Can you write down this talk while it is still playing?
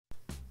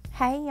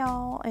Hey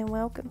y'all, and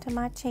welcome to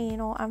my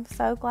channel. I'm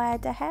so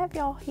glad to have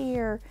y'all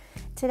here.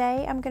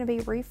 Today I'm going to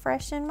be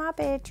refreshing my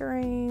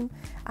bedroom.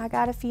 I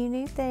got a few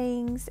new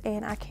things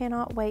and I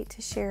cannot wait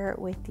to share it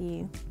with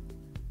you.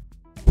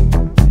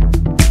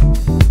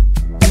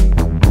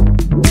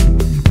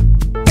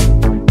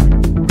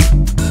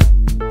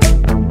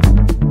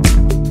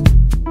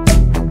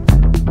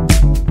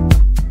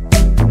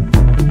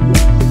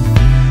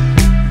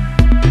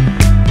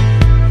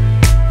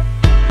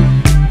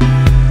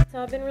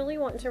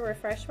 To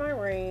refresh my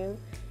room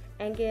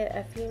and get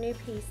a few new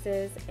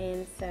pieces,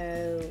 and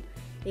so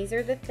these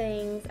are the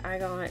things. I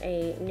got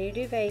a new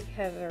duvet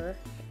cover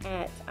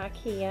at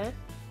Ikea.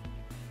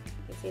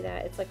 You see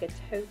that? It's like a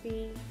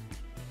taupey,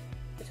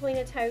 between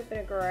a taupe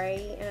and a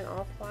gray and an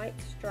off-white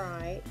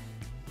stripe.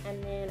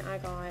 And then I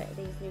got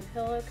these new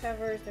pillow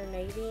covers. They're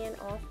navy and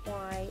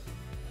off-white.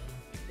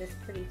 This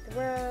pretty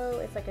throw.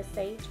 It's like a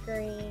sage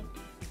green.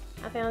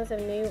 I found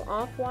some new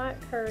off-white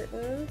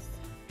curtains.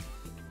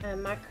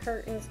 My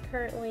curtains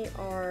currently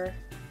are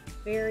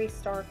very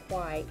stark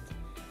white,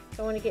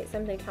 so I want to get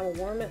something to kind of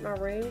warm up my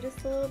room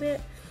just a little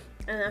bit.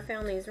 And I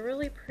found these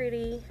really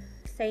pretty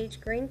sage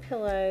green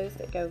pillows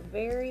that go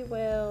very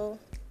well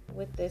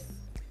with this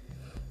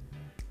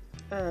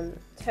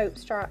taupe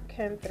stripe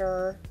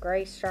comforter,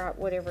 gray stripe,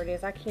 whatever it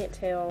is. I can't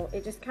tell.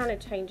 It just kind of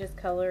changes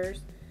colors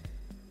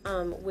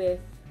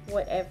with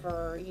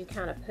whatever you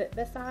kind of put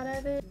beside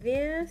of it.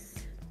 This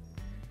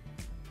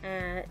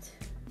at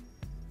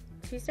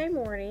Tuesday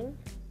morning.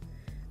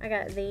 I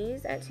got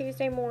these at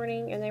Tuesday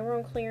morning and they were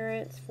on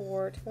clearance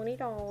for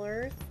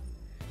 $20.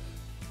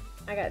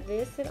 I got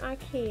this at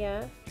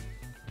Ikea.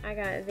 I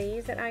got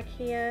these at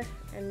Ikea,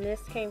 and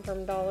this came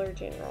from Dollar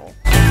General.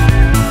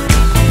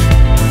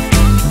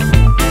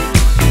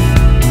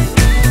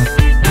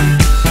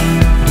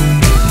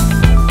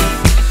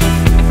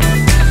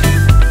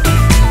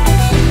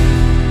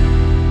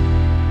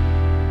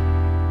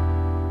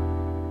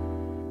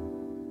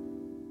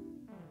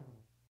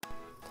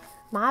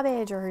 My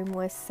bedroom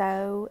was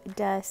so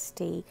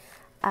dusty.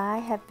 I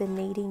have been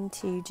needing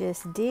to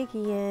just dig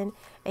in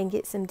and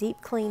get some deep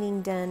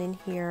cleaning done in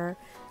here,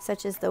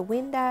 such as the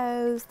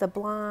windows, the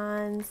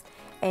blinds,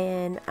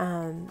 and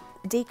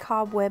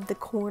decobweb the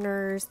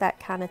corners, that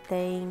kind of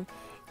thing.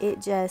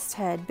 It just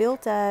had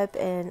built up,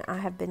 and I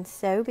have been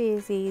so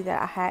busy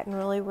that I hadn't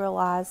really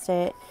realized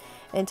it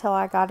until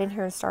I got in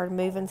here and started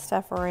moving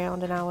stuff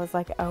around, and I was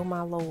like, oh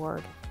my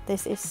Lord,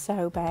 this is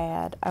so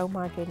bad. Oh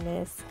my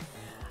goodness.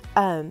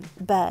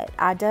 But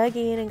I dug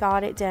in and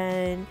got it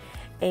done,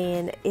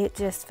 and it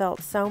just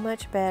felt so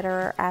much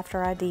better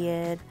after I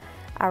did.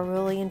 I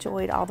really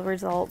enjoyed all the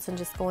results, and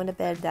just going to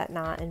bed that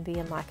night and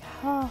being like,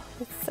 oh,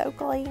 it's so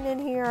clean in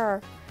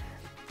here.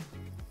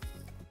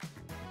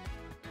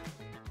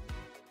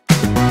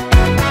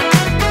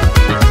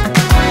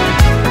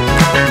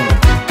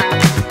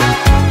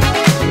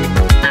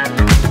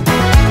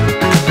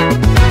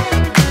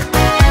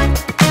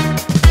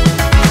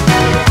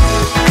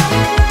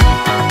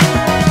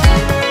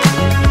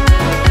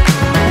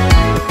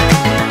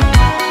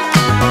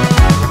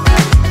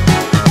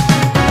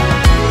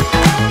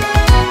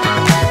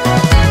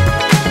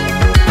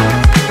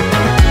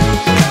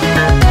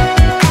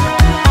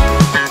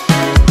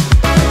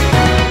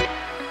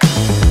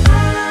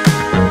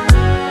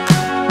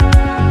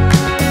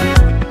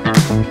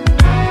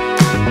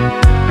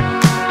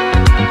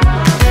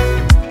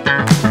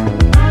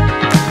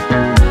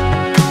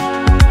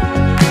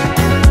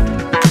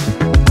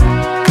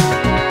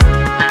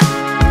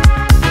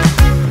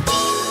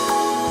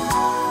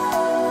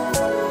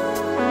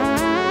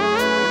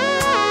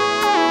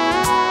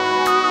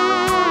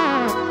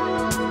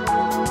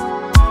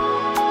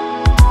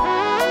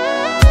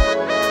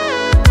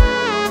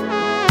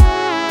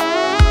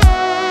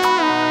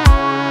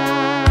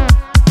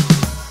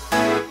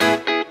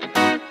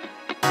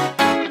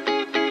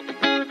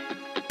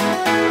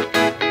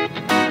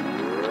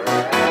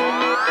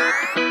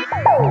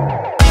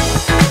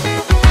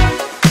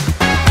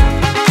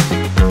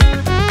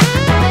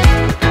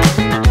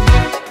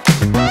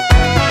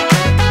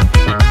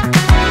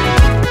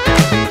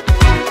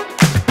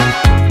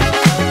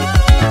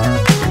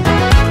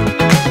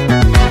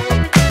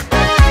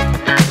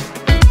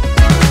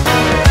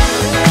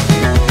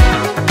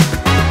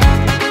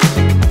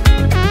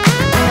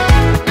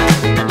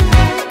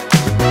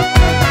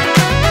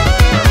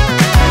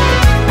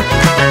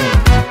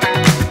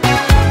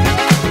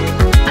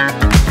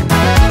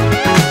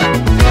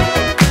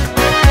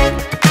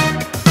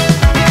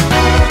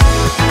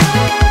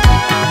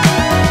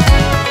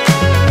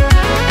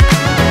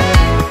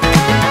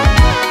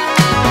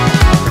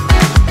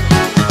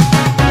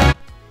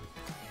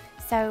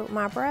 So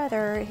my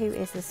brother, who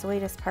is the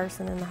sweetest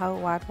person in the whole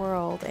wide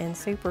world and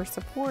super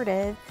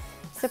supportive,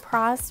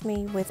 surprised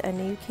me with a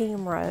new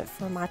camera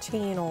for my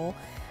channel.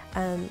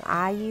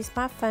 I use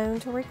my phone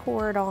to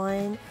record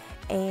on,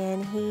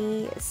 and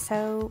he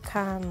so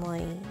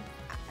kindly,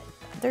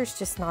 there's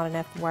just not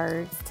enough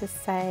words to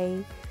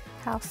say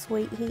how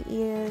sweet he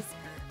is,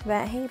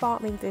 But he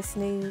bought me this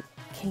new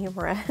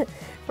camera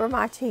for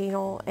my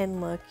channel, and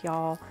look,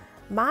 y'all,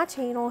 my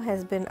channel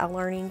has been a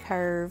learning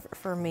curve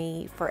for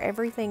me for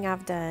everything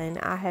I've done.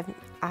 I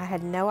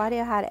had no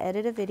idea how to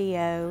edit a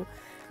video.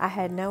 I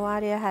had no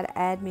idea how to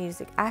add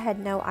music. I had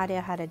no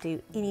idea how to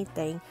do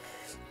anything.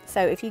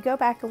 So if you go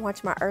back and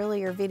watch my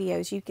earlier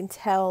videos, you can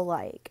tell,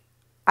 like,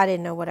 I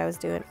didn't know what I was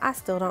doing. I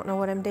still don't know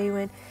what I'm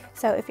doing.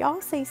 So if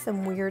y'all see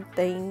some weird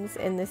things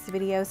in this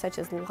video, such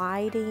as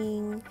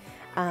lighting,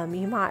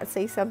 you might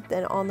see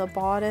something on the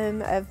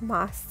bottom of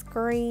my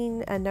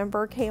screen, a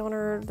number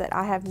counter that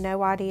I have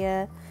no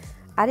idea.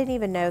 I didn't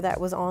even know that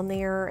was on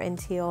there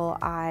until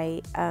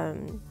I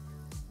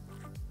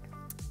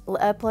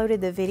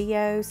uploaded the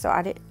video. So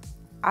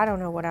I don't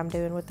know what I'm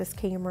doing with this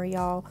camera,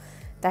 y'all.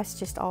 That's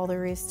just all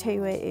there is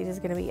to it. It is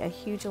going to be a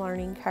huge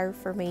learning curve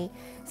for me.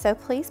 So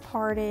please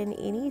pardon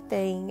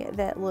anything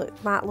that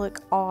might look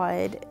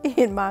odd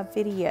in my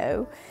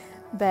video.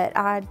 But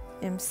I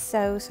am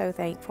so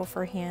thankful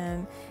for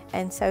him,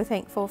 and so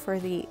thankful for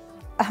the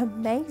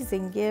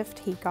amazing gift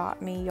he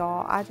got me,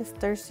 y'all.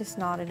 There's just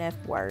not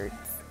enough words.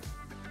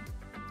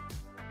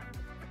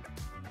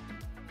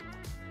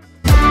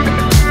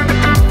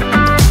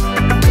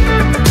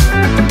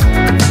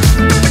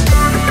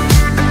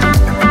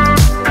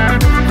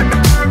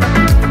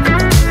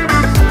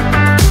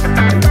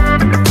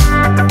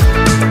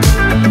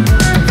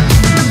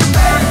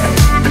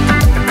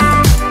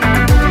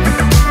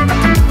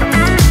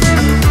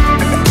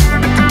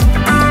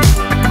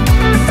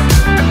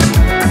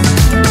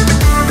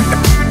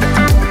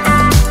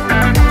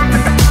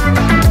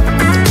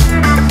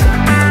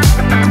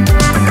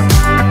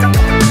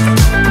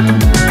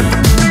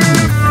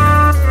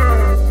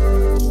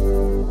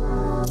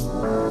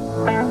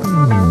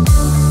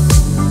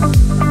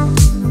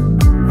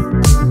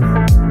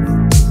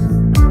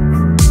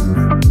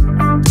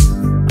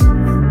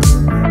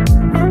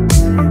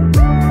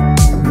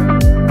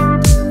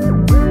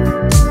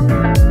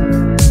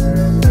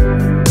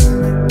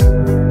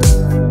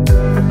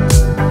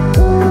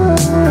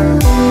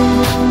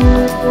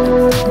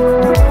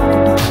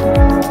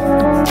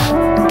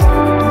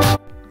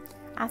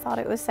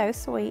 So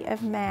sweet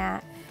of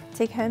Matt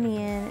to come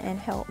in and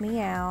help me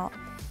out.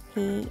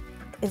 He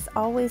is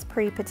always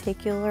pretty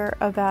particular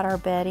about our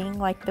bedding,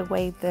 like the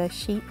way the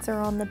sheets are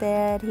on the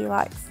bed. He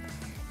likes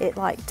it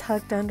like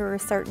tucked under a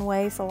certain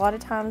way. So a lot of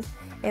times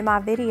in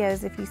my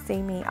videos, if you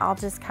see me, I'll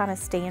just kind of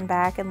stand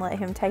back and let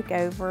him take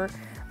over.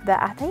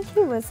 But I think he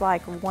was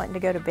like wanting to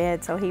go to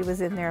bed, so he was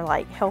in there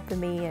like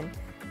helping me and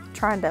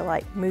trying to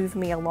like move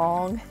me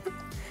along.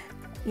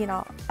 You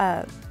know,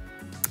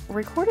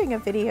 recording a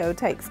video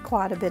takes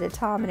quite a bit of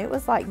time, and it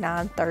was like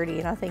 9:30,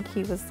 and I think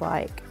he was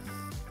like,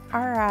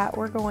 all right,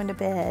 we're going to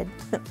bed.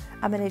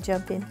 I'm going to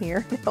jump in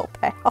here and help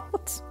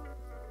out.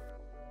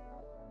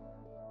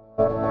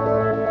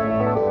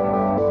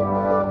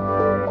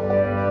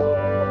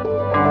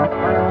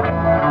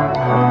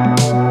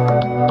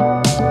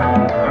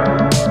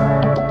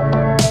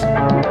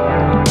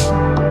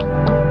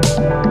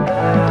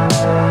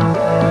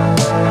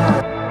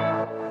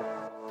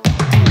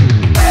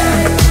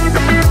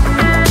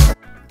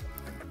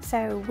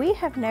 So we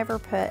have never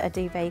put a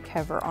duvet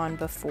cover on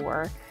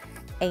before,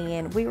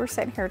 and we were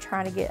sitting here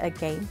trying to get a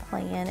game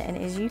plan, and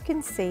as you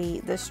can see,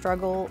 the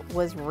struggle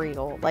was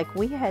real. Like,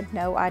 we had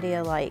no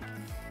idea like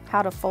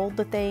how to fold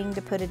the thing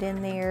to put it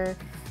in there,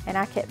 and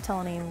I kept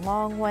telling him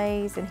long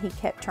ways, and he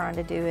kept trying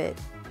to do it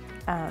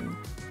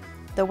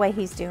the way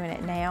he's doing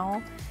it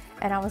now.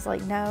 And I was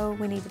like, no,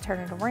 we need to turn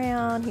it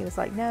around. He was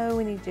like, no,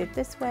 we need to do it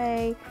this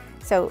way.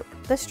 So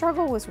the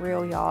struggle was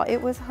real, y'all. It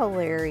was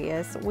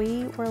hilarious.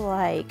 We were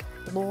like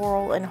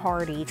Laurel and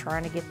Hardy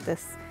trying to get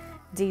this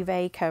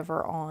duvet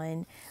cover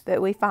on,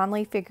 but we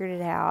finally figured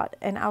it out.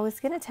 And I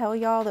was gonna tell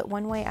y'all that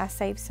one way I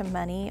saved some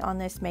money on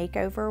this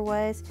makeover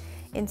was,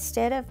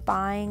 instead of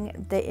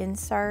buying the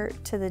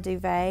insert to the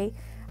duvet,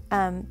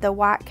 the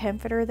white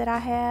comforter that I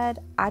had,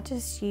 I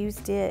just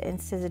used it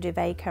instead of the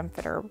duvet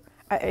comforter.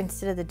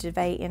 Instead of the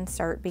duvet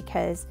insert,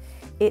 because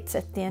it's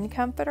a thin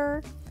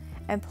comforter,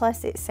 and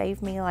plus it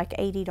saved me like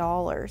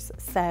 $80.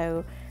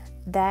 So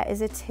that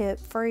is a tip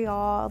for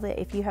y'all, that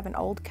if you have an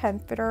old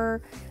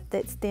comforter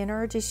that's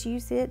thinner, just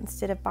use it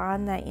instead of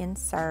buying that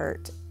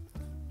insert.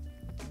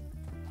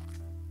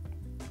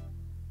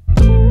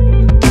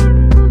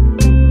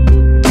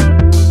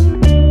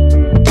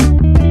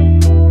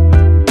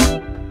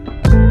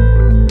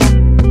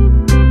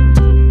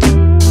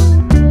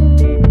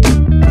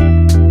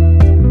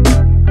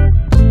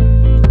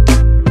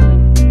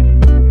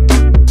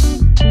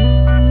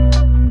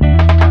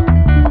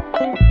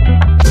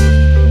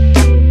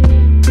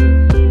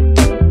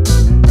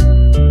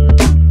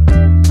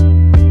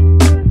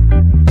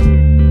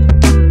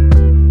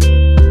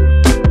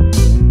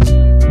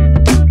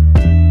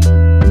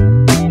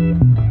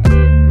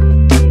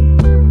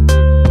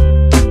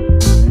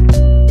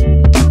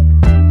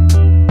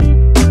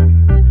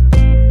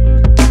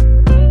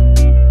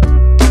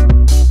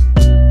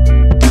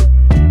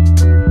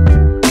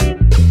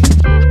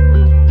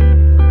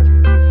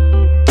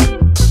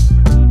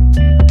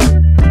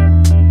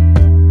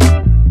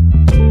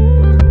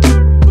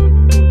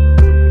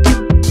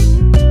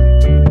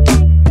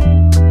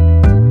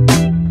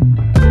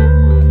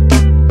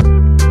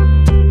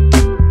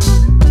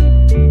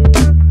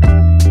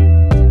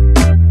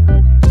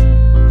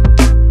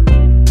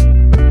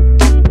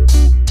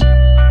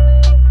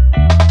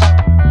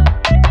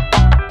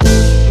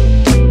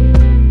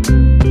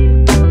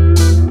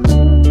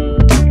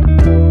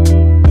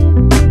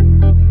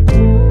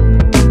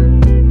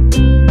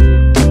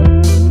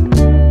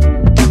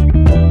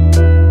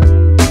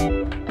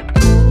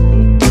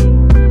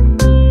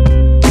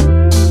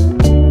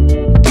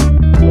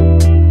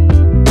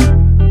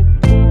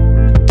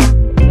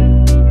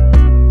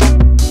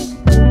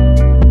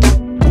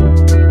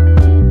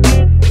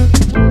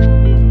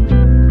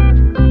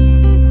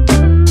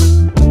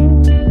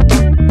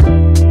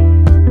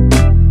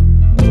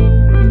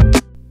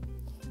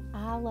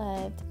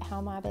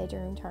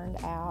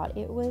 God,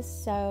 it was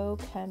so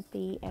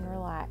comfy and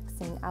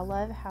relaxing. I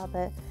love how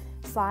the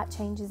slight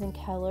changes in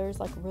colors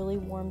like really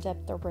warmed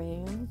up the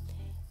room.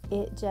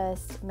 It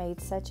just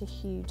made such a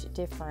huge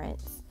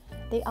difference.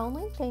 The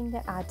only thing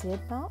that I did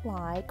not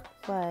like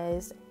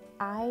was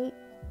I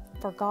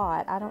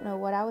forgot. I don't know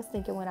what I was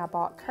thinking when I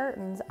bought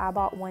curtains. I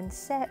bought one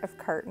set of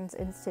curtains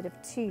instead of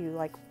two,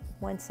 like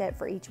one set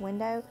for each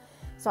window.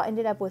 So I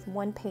ended up with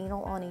one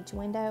panel on each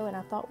window, and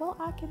I thought, well,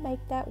 I can make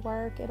that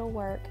work. It'll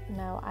work.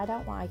 No, I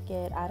don't like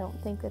it. I don't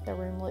think that the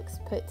room looks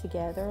put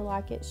together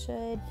like it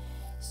should.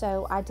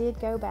 So I did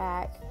go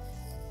back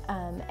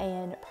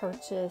and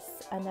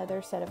purchase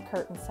another set of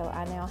curtains. So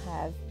I now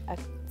have a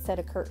set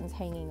of curtains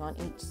hanging on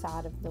each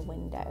side of the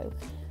window.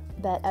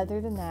 But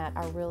other than that,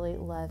 I really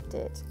loved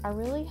it. I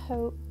really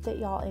hope that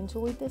y'all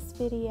enjoyed this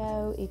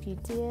video. If you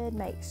did,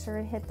 make sure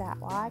to hit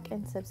that like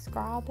and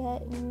subscribe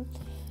button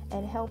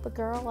and help a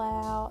girl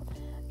out.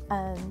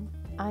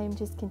 I am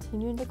just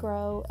continuing to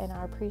grow, and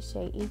I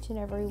appreciate each and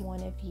every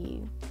one of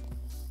you.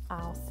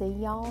 I'll see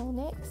y'all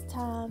next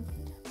time.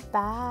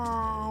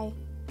 Bye.